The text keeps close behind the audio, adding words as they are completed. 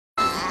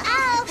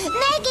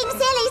Making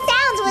silly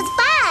sounds was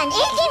fun.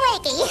 Icky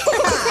wicky.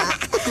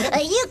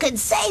 You can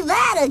say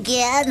that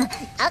again.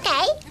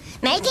 Okay.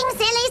 Making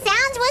silly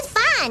sounds was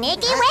fun.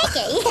 Icky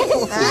wicky.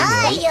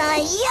 Ay,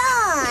 ay,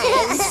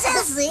 ay,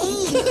 Sissy.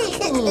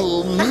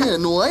 Oh,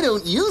 man, why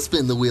don't you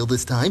spin the wheel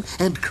this time,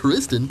 and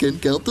Kristen can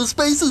count the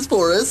spaces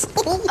for us?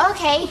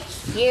 Okay,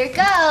 here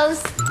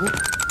goes.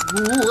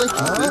 Oh, I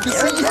can't wait to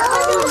see.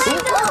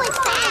 Oh, it's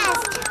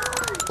fast.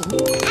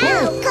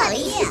 Oh,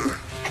 goody. Yeah.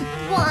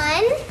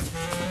 1,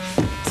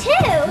 2.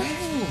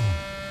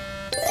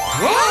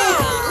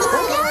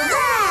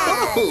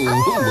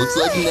 Oh, looks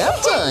like nap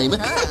time.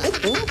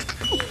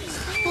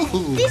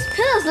 These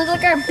pillows look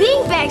like our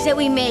bean bags that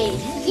we made.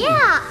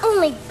 Yeah,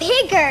 only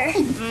bigger.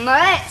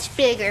 Much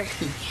bigger.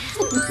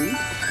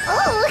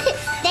 Oh,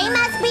 they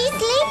must be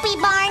sleepy,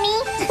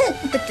 Barney.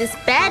 But this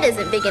bed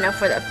isn't big enough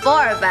for the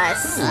 4 of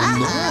us.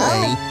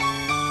 My.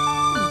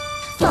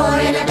 4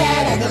 in a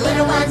bed and the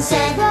little one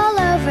said, Roll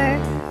over,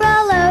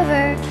 roll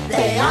over.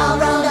 they all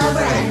rolled over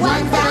and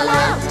one fell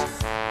out.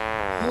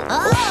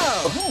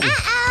 Oh,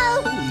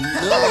 Uh-oh.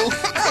 No.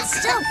 that's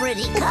still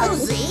pretty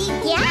cozy.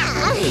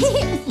 Yeah.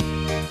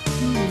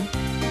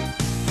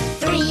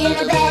 3 in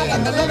a bed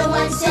and the little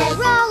one said,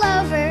 Roll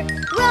over,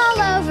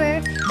 roll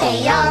over.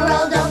 they all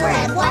rolled over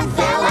and one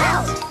fell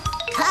out.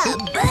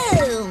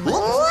 Kaboom!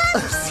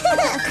 Whoops.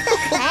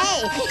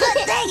 Hey, good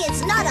thing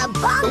it's not a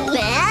bunk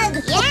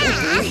bed.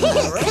 Yeah.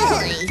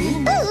 Really?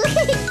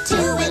 2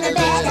 in a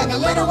bed and the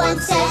little one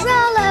said,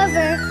 Roll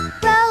over,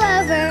 roll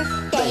over.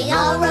 they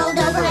all rolled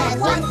over and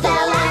one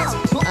fell out.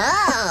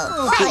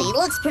 Oh, wow, he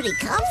looks pretty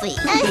comfy.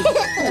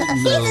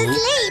 He's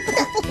asleep.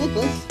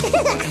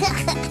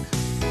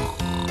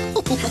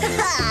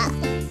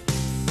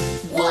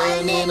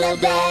 1 in a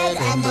bed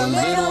and the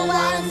little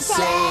one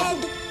said,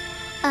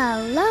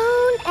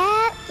 Alone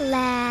at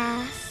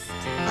last.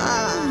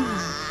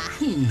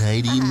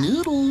 Nighty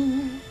noodle.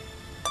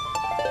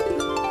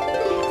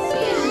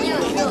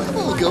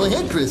 Oh, go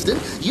ahead, Kristen.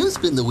 You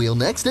spin the wheel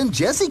next, and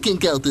Jessie can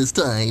count this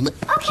time.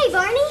 Okay,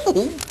 Barney.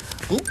 Oh,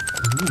 who's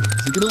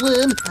he gonna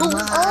win? come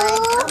on.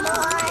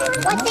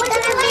 What's it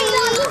gonna be?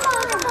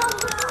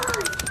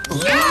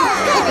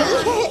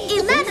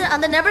 You landed on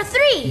the number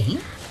 3.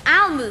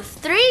 I'll move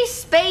 3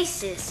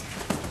 spaces.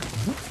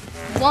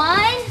 1,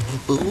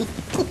 2,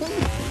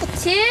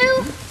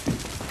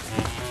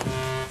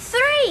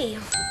 3.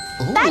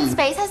 That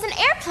space has an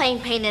airplane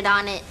painted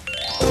on it.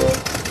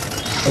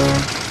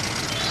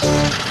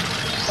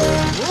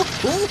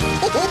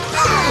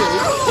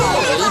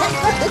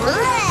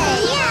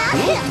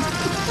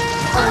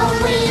 Oh,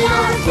 we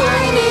are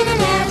flying in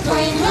an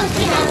airplane,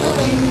 looking out the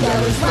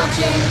windows,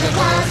 watching the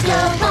clouds go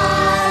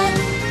by.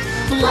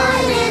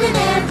 Flying in an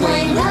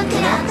airplane,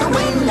 looking out the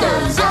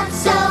windows, up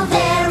so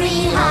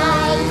very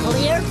high.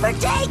 Clear for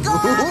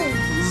takeoff.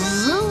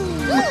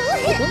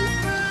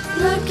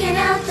 Looking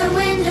out the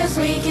windows,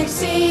 we can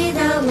see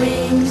the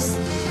wings.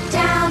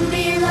 Down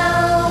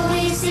below,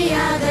 we see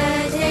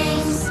other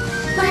things,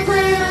 like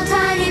little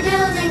tiny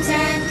buildings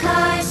and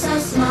cars so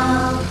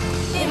small.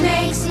 It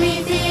makes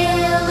me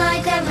feel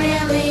like I'm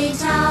really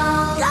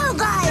tall. Go,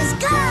 guys,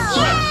 go!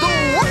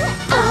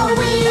 Oh,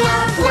 we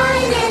are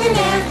flying in an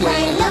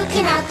airplane,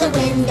 looking out the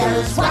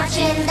windows,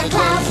 watching the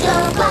clouds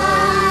go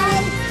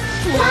by.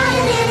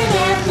 Flying in an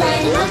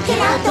airplane, looking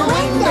out the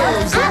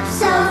windows, up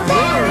so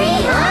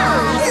very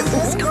high. This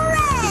is great!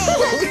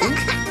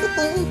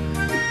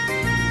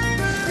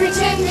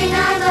 Pretending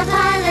I'm a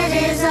pilot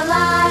is a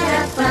lot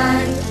of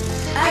fun.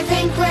 I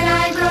think when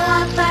I grow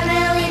up I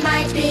really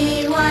might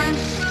be one.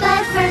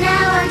 But for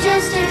now I'm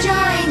just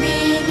enjoying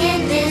being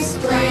in this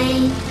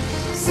plane,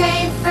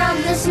 safe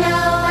from the snow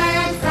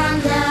and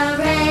from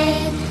the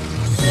rain.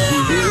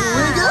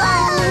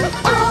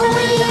 Oh,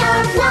 we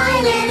are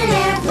flying in an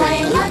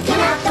airplane, looking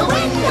out the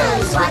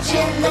windows,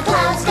 watching the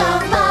clouds go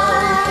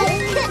by.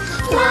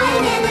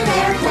 Flying in an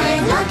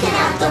airplane, looking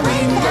out the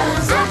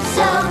windows, up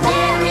so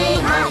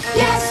very high.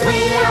 Yes,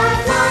 we are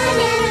flying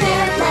in an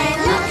airplane,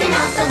 looking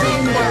out the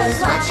windows,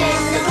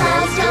 watching the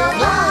clouds go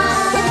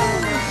by.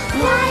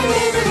 Flying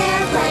in an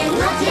airplane,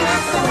 looking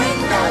out the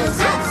windows,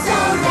 up so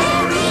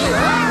very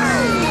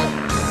high.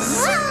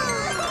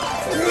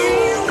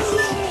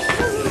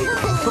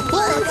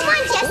 Come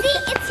on, Jessie.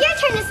 It's your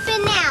turn to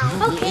spin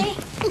now. Okay.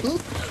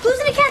 Who's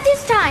gonna count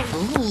this time?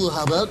 Oh,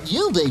 how about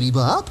you, baby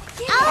Bop?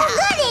 Oh,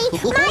 goody.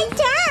 My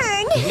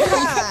turn.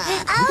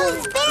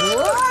 Oh, spin.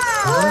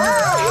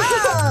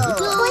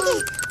 What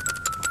is...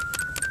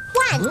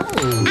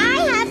 1. I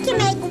have to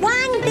make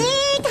one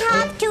big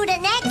hop to the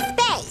next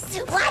space.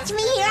 Watch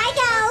me, here I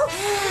go.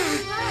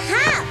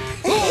 Hop.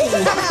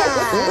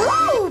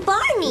 Ooh,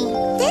 Barney,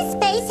 this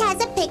space has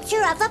a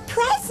picture of a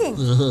present.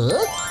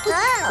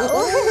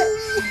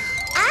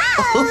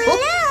 Oh,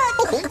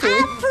 look, a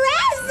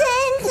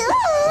present.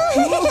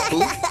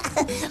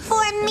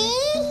 For me?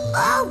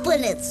 Open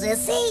it,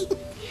 Sissy.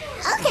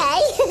 Okay.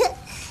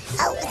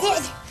 Oh,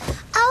 there's...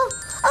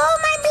 Oh,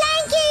 my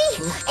blankie!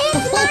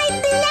 It's my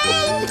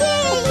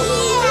blankie!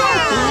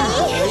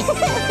 Yay!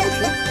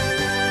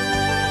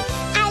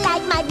 I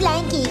like my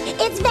blankie.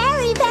 It's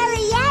very,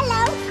 very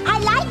yellow. I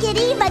like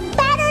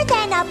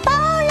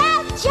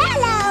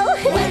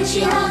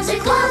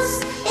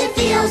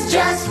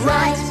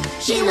right.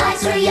 She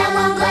likes her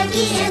yellow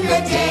blankie in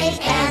the day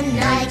and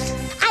night.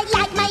 I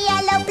like my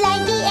yellow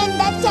blankie in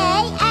the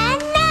day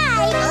and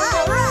night.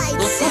 All right,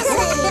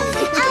 Sissy.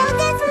 Oh,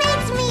 this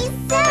makes me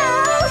so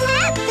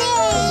happy.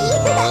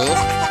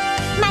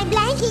 My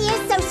blankie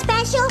is so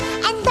special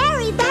and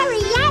very,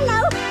 very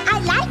yellow. I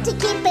like to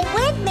keep it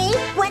with me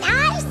when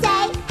I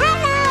say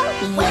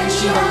hello. When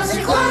she holds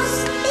it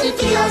close, it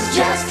feels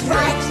just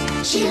right.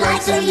 She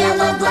likes her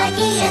yellow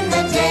blankie in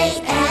the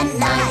day and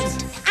night.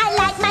 I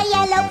like my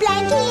yellow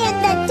blankie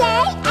in the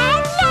day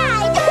and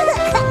night.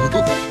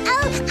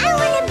 Oh, I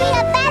want to be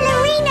a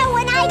ballerina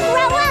when I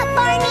grow up,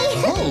 Barney.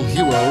 Oh,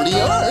 you already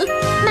are.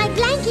 My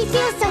blankie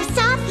feels so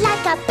soft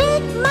like a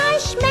big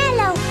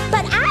marshmallow,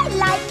 but I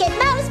like it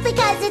most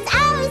because it's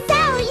oh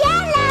so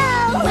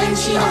yellow. When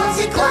she holds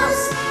it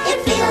close, it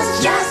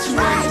feels just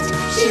right.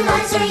 She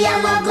likes her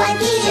yellow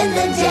blankie in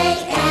the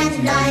day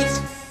and night.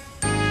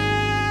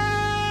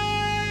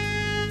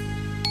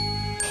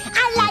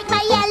 I like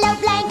my yellow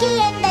blankie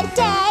in the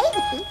day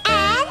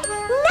and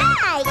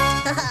night.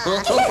 All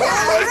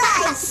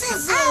right,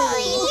 Sissy. Oh,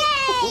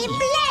 yay,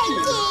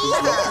 blankie.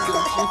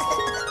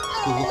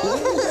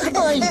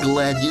 I'm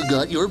glad you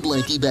got your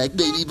blankie back,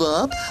 Baby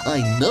Bop.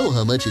 I know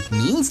how much it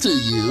means to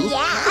you.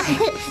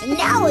 Yeah.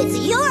 Now it's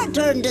your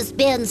turn to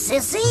spin,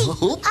 Sissy. Oh,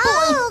 boy.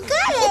 Oh,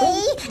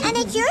 goody. And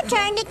it's your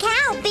turn to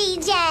count,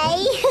 BJ.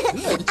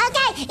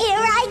 Okay,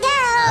 here I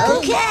go.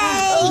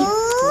 Okay.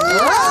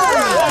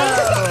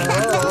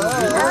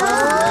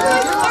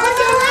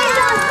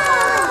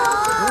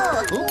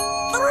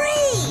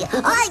 Three.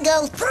 I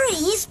go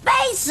 3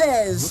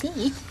 spaces.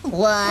 Okay.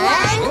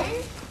 1,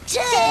 2,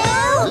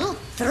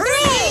 3.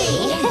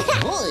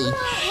 Boy.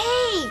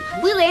 Hey,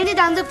 we landed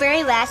on the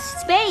very last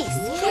space.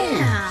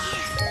 Yeah.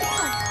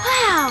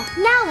 Wow,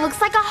 now it looks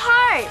like a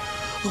heart.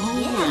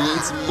 Oh,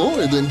 it's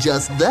more than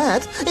just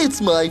that.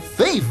 It's my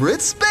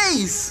favorite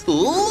space.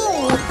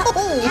 Oh.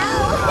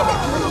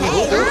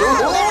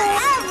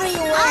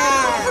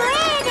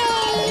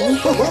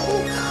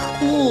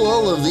 Oh,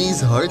 all of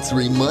these hearts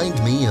remind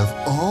me of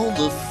all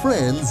the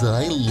friends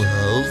I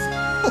love.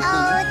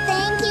 Oh,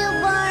 thank you,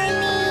 Barney.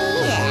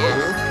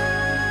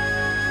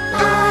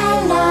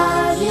 I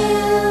love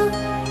you,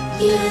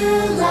 you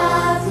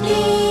love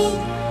me.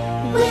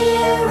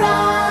 We're a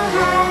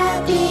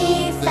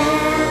happy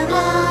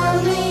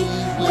family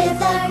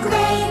with a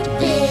great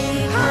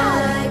big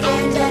hug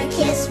and a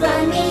kiss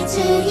from me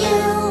to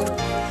you.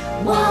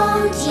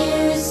 Won't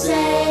you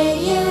say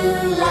you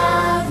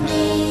love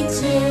me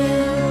too?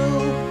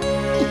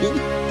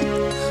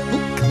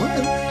 Oh, come on.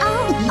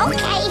 Oh,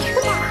 okay.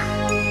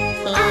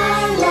 I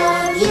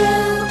love you,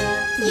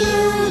 you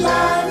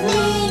love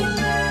me.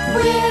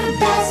 We're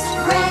best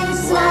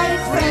friends like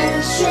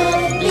friends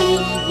should be.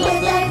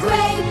 With a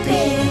great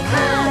big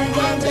hug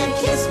and a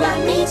kiss from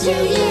me to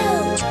you.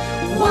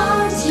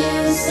 Won't you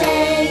say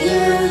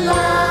you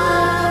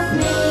love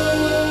me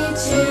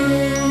too?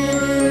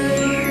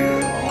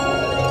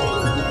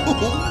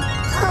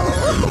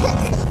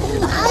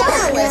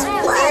 That was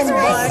fun,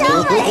 So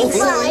much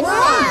fun.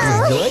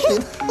 Wow. You liked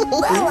it?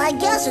 Well, I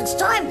guess it's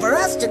time for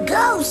us to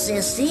go,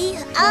 Sissy.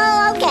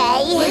 Oh, Would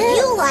okay.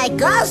 you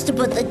like us to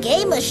put the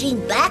game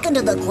machine back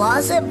into the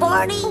closet,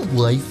 Barney?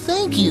 Why,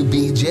 thank you,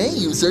 BJ.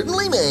 You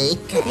certainly may.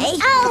 Okay.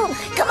 Oh.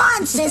 Come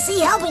on,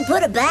 Sissy, help me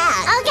put it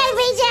back. Okay,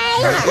 BJ.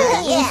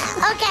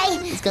 Yeah. Okay.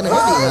 It's kind of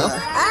heavy now.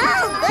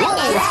 Oh,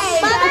 goodness.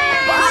 Okay.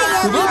 Bye-bye. Bye,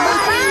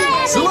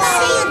 everybody. So long.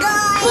 See you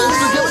guys. Thanks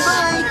for coming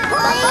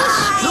by.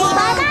 So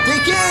long.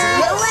 Take care.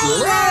 See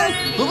you later.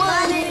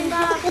 Bye-bye.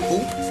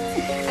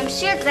 I'm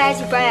sure glad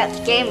you brought out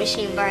the game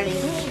machine, Barney.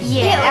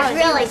 Yeah, that it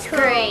was was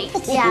really great.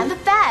 Yeah, the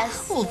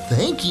best. Well,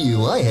 thank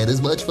you. I had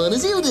as much fun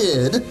as you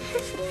did.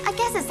 I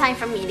guess it's time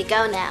for me to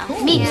go now.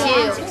 Me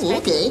too. Oh,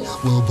 okay.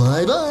 Well,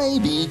 bye-bye.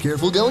 Be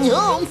careful going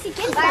home.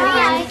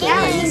 Bye.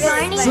 Thanks,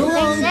 Barney. So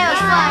long. That was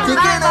fun. Take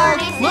care now.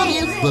 Barney. Love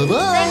you. Thanks a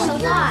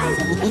Bye-bye. lot.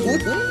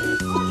 Thank you.